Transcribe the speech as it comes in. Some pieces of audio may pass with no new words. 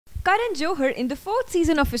Karan Johar, in the fourth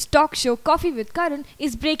season of his talk show Coffee with Karan,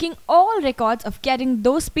 is breaking all records of getting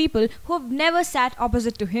those people who have never sat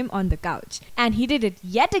opposite to him on the couch. And he did it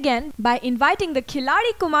yet again by inviting the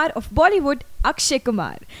Khiladi Kumar of Bollywood, Akshay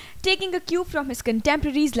Kumar. Taking a cue from his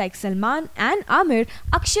contemporaries like Salman and Amir,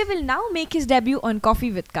 Akshay will now make his debut on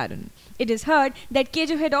Coffee with Karan. It is heard that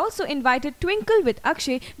Kejo had also invited Twinkle with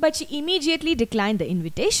Akshay, but she immediately declined the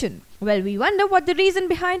invitation. Well, we wonder what the reason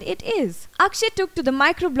behind it is. Akshay took to the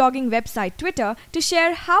microblogging website Twitter to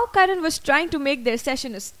share how Karan was trying to make their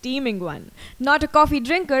session a steaming one. Not a coffee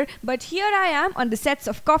drinker, but here I am on the sets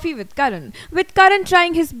of Coffee with Karan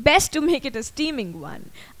trying his best to make it a steaming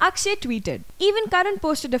one. Akshay tweeted. Even Karan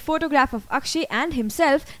posted a photograph of Akshay and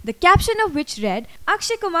himself, the caption of which read,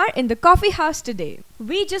 "Akshay Kumar in the coffee house today."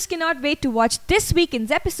 We just cannot wait to watch this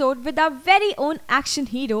weekend's episode with our very own action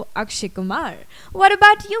hero Akshay Kumar. What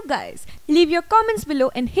about you guys? Leave your comments below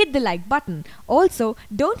and hit the like button. Also,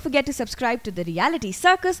 don't forget to subscribe to The Reality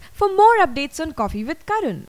Circus for more updates on Coffee with Karan.